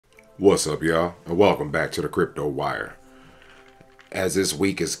What's up, y'all, and welcome back to the Crypto Wire. As this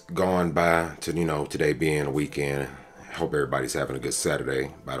week has gone by to, today being a weekend, I hope everybody's having a good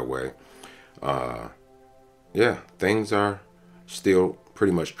Saturday, by the way. Yeah, things are still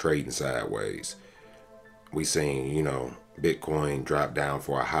pretty much trading sideways. We seen, Bitcoin drop down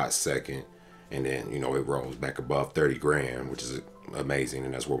for a hot second, and then, it rose back above 30 grand, which is amazing,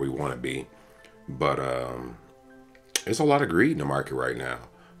 and that's where we want to be. But there's a lot of greed in the market right now.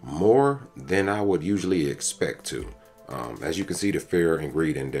 More than I would usually expect to. As you can see, the fear and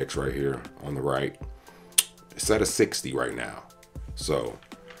greed index right here on the right, it's at a 60 right now. So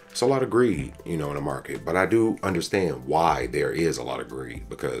it's a lot of greed, in the market. But I do understand why there is a lot of greed,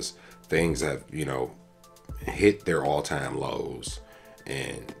 because things have, hit their all-time lows,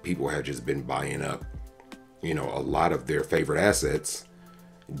 and people have just been buying up, a lot of their favorite assets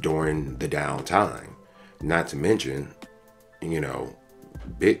during the downtime. Not to mention,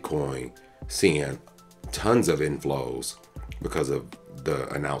 Bitcoin seeing tons of inflows because of the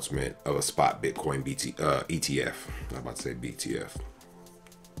announcement of a spot Bitcoin ETF. I'm about to say BTF.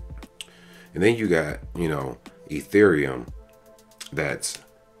 And then you got, Ethereum that's,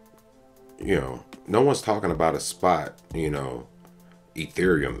 no one's talking about a spot, Ethereum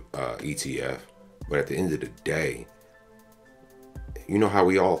ETF. But at the end of the day, how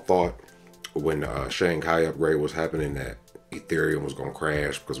we all thought when Shanghai upgrade was happening that Ethereum was going to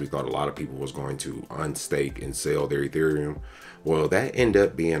crash because we thought a lot of people was going to unstake and sell their Ethereum. Well, that ended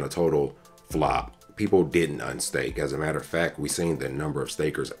up being a total flop. People didn't unstake. As a matter of fact, we seen the number of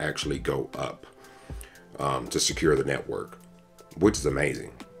stakers actually go up to secure the network, which is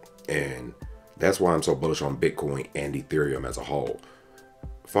amazing. And that's why I'm so bullish on Bitcoin and Ethereum as a whole.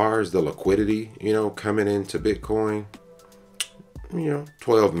 As far as the liquidity, coming into Bitcoin,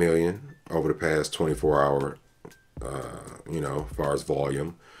 12 million over the past 24-hour as far as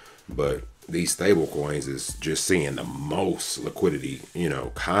volume. But these stable coins is just seeing the most liquidity,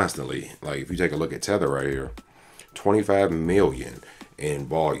 constantly. Like if you take a look at Tether right here, 25 million in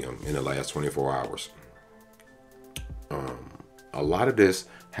volume in the last 24 hours. A lot of this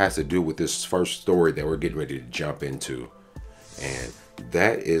has to do with this first story that we're getting ready to jump into. And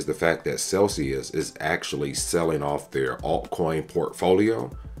that is the fact that Celsius is actually selling off their altcoin portfolio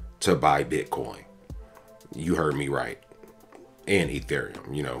to buy Bitcoin. You heard me right. And Ethereum,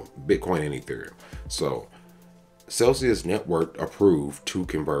 Bitcoin and Ethereum. So Celsius Network approved to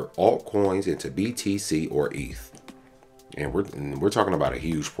convert altcoins into BTC or ETH. And we're talking about a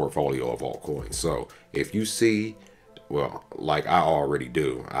huge portfolio of altcoins. So if you see, well, like I already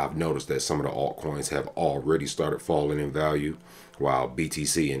do, I've noticed that some of the altcoins have already started falling in value, while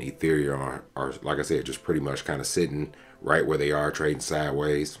BTC and Ethereum are like I said, just pretty much kind of sitting right where they are, trading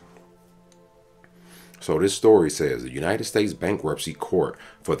sideways. So this story says the United States Bankruptcy Court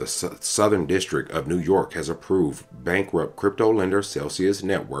for the Southern District of New York has approved bankrupt crypto lender Celsius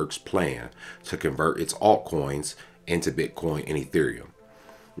Network's plan to convert its altcoins into Bitcoin and Ethereum.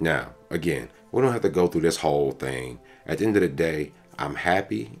 Now, again, we don't have to go through this whole thing. At the end of the day, I'm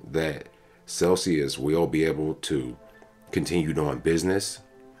happy that Celsius will be able to continue doing business,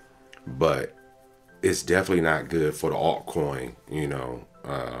 but it's definitely not good for the altcoin,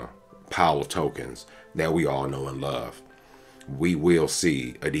 pile of tokens that we all know and love. We will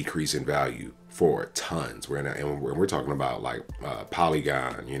see a decrease in value for tons. We're talking about like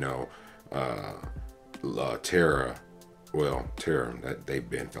Polygon, Terra. Well, Terra, that they've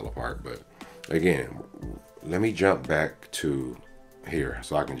been fell apart. But again, let me jump back to here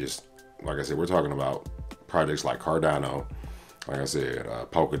so I can just, like I said, we're talking about projects like Cardano, like I said,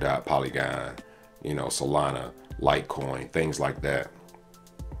 Polkadot, Polygon, Solana, Litecoin, things like that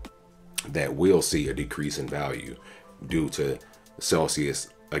will see a decrease in value due to Celsius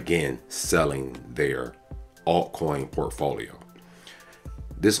again selling their altcoin portfolio.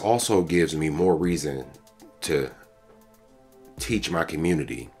 This also gives me more reason to teach my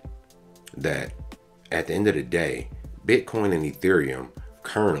community that at the end of the day, Bitcoin and Ethereum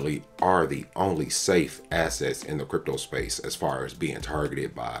currently are the only safe assets in the crypto space as far as being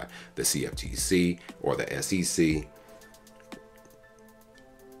targeted by the CFTC or the SEC.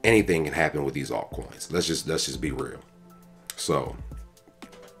 Anything can happen with these altcoins. Let's just be real. So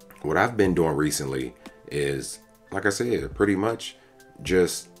what I've been doing recently is, like I said, pretty much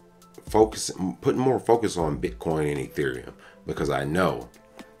just putting more focus on Bitcoin and Ethereum, because I know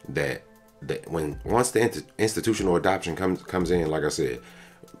that once the institutional adoption comes in, like I said,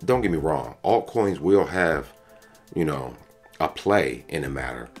 don't get me wrong, altcoins will have, a play in the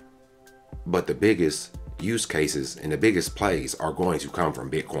matter, but the biggest use cases and the biggest plays are going to come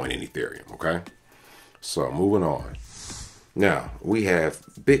from Bitcoin and Ethereum. Okay, so moving on. Now, we have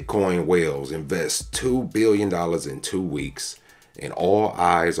Bitcoin whales invest $2 billion in 2 weeks, and all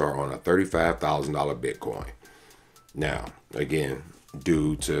eyes are on a $35,000 Bitcoin. Now, again,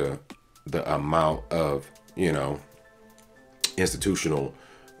 due to the amount of, institutional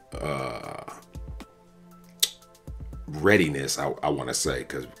readiness, I want to say,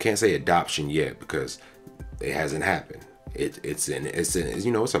 because we can't say adoption yet because it hasn't happened. It's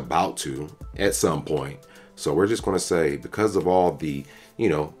about to at some point. So we're just going to say, because of all the,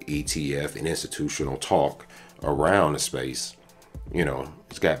 ETF and institutional talk around the space,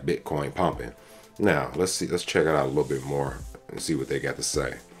 it's got Bitcoin pumping. Now, let's check it out a little bit more and see what they got to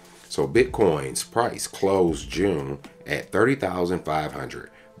say. So Bitcoin's price closed June at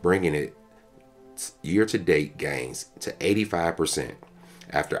 30,500, bringing it year-to-date gains to 85%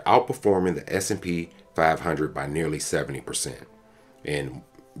 after outperforming the S&P 500 by nearly 70%. And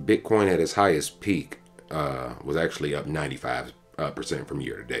Bitcoin at its highest peak was actually up 95% from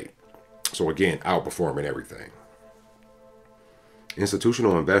year to date. So again, outperforming everything.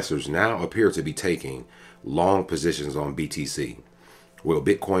 Institutional investors now appear to be taking long positions on BTC. Will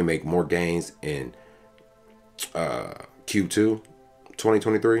Bitcoin make more gains in Q2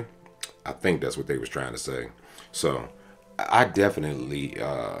 2023? I think that's what they was trying to say. So I definitely,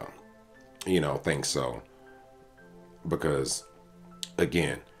 think so. Because,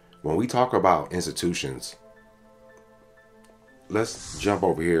 again, when we talk about institutions, let's jump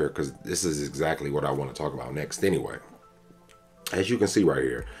over here because this is exactly what I want to talk about next anyway. As you can see right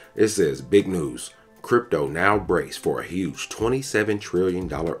here, it says big news. Crypto now brace for a huge $27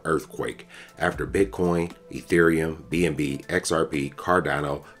 trillion earthquake after Bitcoin, Ethereum, BNB, XRP,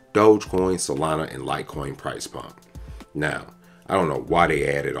 Cardano, Dogecoin, Solana, and Litecoin price pump. Now, I don't know why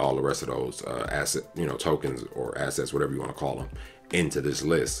they added all the rest of those tokens or assets, whatever you want to call them, into this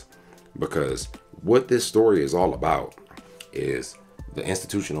list. Because what this story is all about is the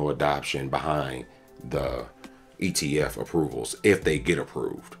institutional adoption behind the ETF approvals, if they get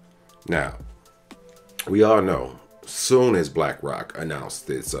approved. Now, we all know, soon as BlackRock announced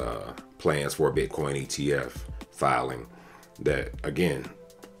its plans for a Bitcoin ETF filing, that again,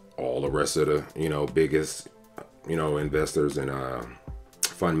 all the rest of the biggest investors and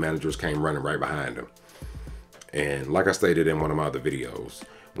fund managers came running right behind them. And like I stated in one of my other videos,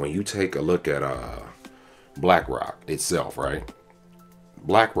 when you take a look at BlackRock itself, right?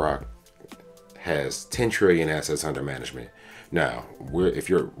 BlackRock has 10 trillion assets under management. Now, if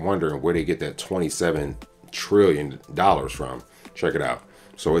you're wondering where they get that $27 trillion from, check it out.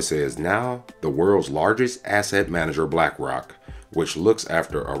 So it says, now the world's largest asset manager, BlackRock, which looks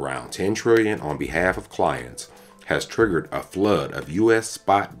after around 10 trillion on behalf of clients, has triggered a flood of U.S.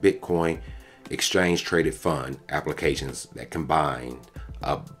 spot Bitcoin exchange traded fund applications that combined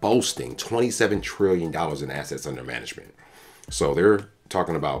a boasting $27 trillion in assets under management. So they're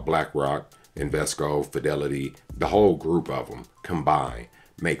talking about BlackRock, Invesco, Fidelity, the whole group of them combined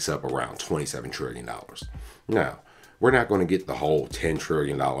makes up around $27 trillion. Now, we're not going to get the whole $10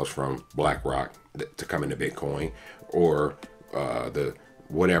 trillion from BlackRock to come into Bitcoin, or the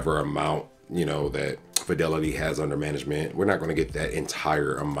whatever amount, that Fidelity has under management. We're not going to get that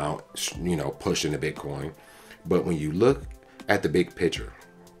entire amount, pushed into Bitcoin. But when you look at the big picture,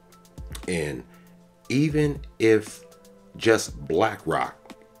 and even if just BlackRock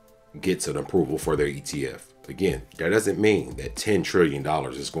gets an approval for their ETF, again, that doesn't mean that $10 trillion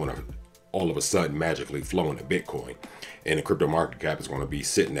is going to all of a sudden magically flow into Bitcoin and the crypto market cap is going to be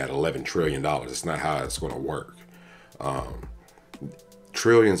sitting at $11 trillion. It's not how it's going to work.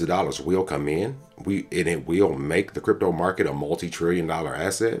 Trillions of dollars will come in, and it will make the crypto market a multi-trillion-dollar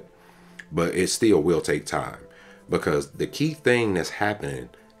asset, but it still will take time, because the key thing that's happening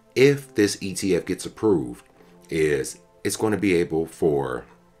if this ETF gets approved is it's going to be able for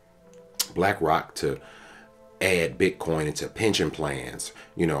BlackRock to add Bitcoin into pension plans,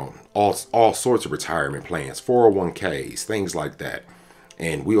 all sorts of retirement plans, 401ks, things like that.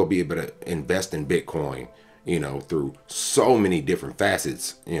 And we'll be able to invest in Bitcoin, through so many different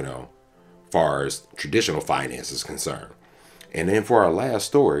facets, far as traditional finance is concerned. And then for our last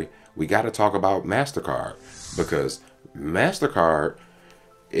story, we got to talk about Mastercard, because Mastercard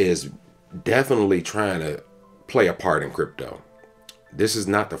is definitely trying to play a part in crypto. This is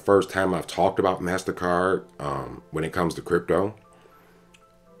not the first time I've talked about Mastercard when it comes to crypto,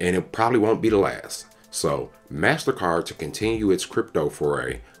 and it probably won't be the last. So Mastercard to continue its crypto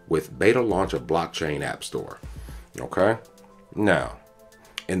foray with beta launch of blockchain app store. Okay. Now,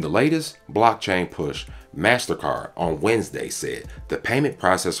 in the latest blockchain push, Mastercard on Wednesday said the payment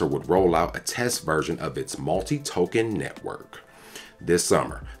processor would roll out a test version of its multi-token network. this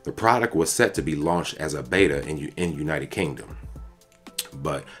summer. The product was set to be launched as a beta in United Kingdom.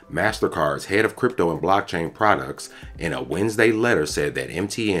 But Mastercard's head of crypto and blockchain products in a Wednesday letter said that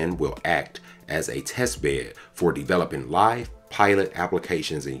MTN will act as a test bed for developing live pilot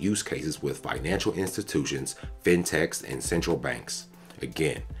applications and use cases with financial institutions, fintechs, and central banks.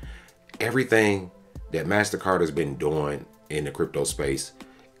 Again, everything that Mastercard has been doing in the crypto space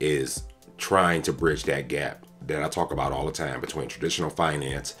is trying to bridge that gap that I talk about all the time between traditional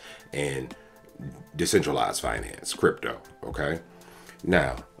finance and decentralized finance, crypto, okay?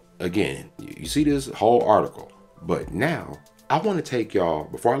 Now, again, you see this whole article, but now I want to take y'all,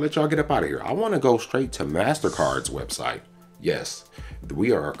 before I let y'all get up out of here, I want to go straight to Mastercard's website. Yes,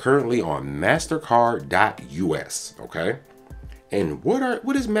 we are currently on mastercard.us, okay? And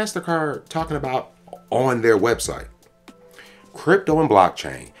what is Mastercard talking about on their website? Crypto and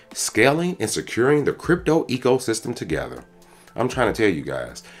blockchain, scaling and securing the crypto ecosystem together. I'm trying to tell you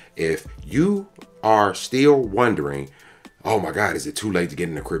guys, if you are still wondering, oh my God, is it too late to get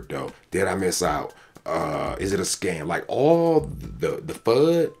into crypto? Did I miss out? Is it a scam? Like all the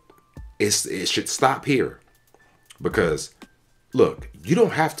FUD, it should stop here. Because look, you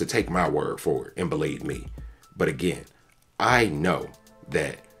don't have to take my word for it and believe me. But again, I know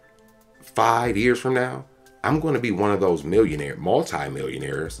that 5 years from now, I'm going to be one of those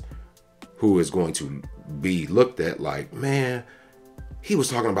multi-millionaires who is going to be looked at like, man, he was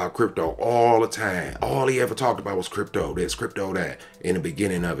talking about crypto all the time. All he ever talked about was crypto, this, crypto, that, in the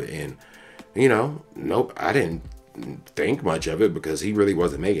beginning of it. And, you know, nope, I didn't think much of it because he really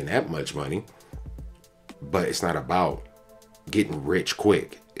wasn't making that much money. But it's not about getting rich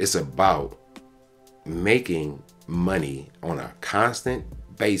quick. It's about making money on a constant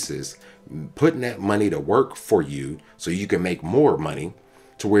basis, putting that money to work for you so you can make more money,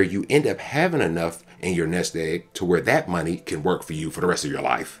 to where you end up having enough in your nest egg to where that money can work for you for the rest of your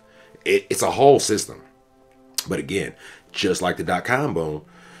life. It's a whole system. But again, just like the .com boom,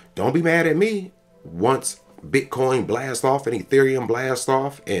 don't be mad at me once Bitcoin blast off and Ethereum blast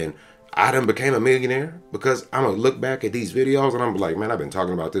off and I done became a millionaire, because I'm going to look back at these videos and I'm like, man, I've been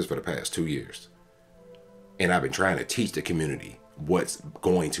talking about this for the past 2 years. And I've been trying to teach the community what's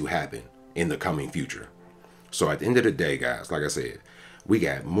going to happen in the coming future. So at the end of the day, guys, like I said, we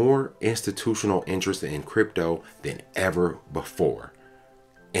got more institutional interest in crypto than ever before.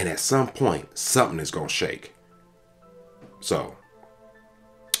 And at some point, something is going to shake. So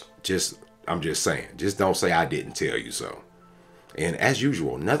I'm just saying, just don't say I didn't tell you so. And as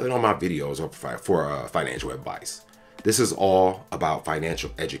usual, nothing on my videos are for financial advice. This is all about financial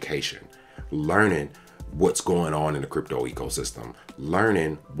education, learning what's going on in the crypto ecosystem,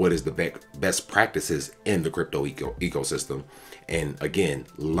 learning what is the best practices in the crypto ecosystem, and again,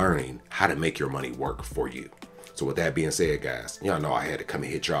 learning how to make your money work for you. So with that being said, guys, y'all know I had to come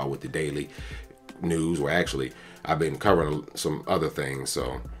and hit y'all with the daily news. Well, actually, I've been covering some other things,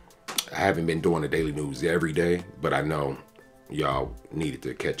 so I haven't been doing the daily news every day, but I know y'all needed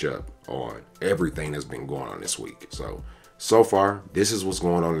to catch up on everything that's been going on this week. So far, this is what's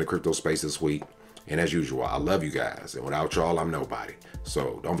going on in the crypto space this week. And as usual, I love you guys. And without y'all, I'm nobody.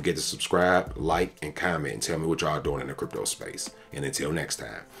 So don't forget to subscribe, like, and comment, and tell me what y'all doing in the crypto space. And until next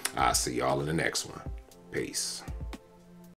time, I'll see y'all in the next one. Peace.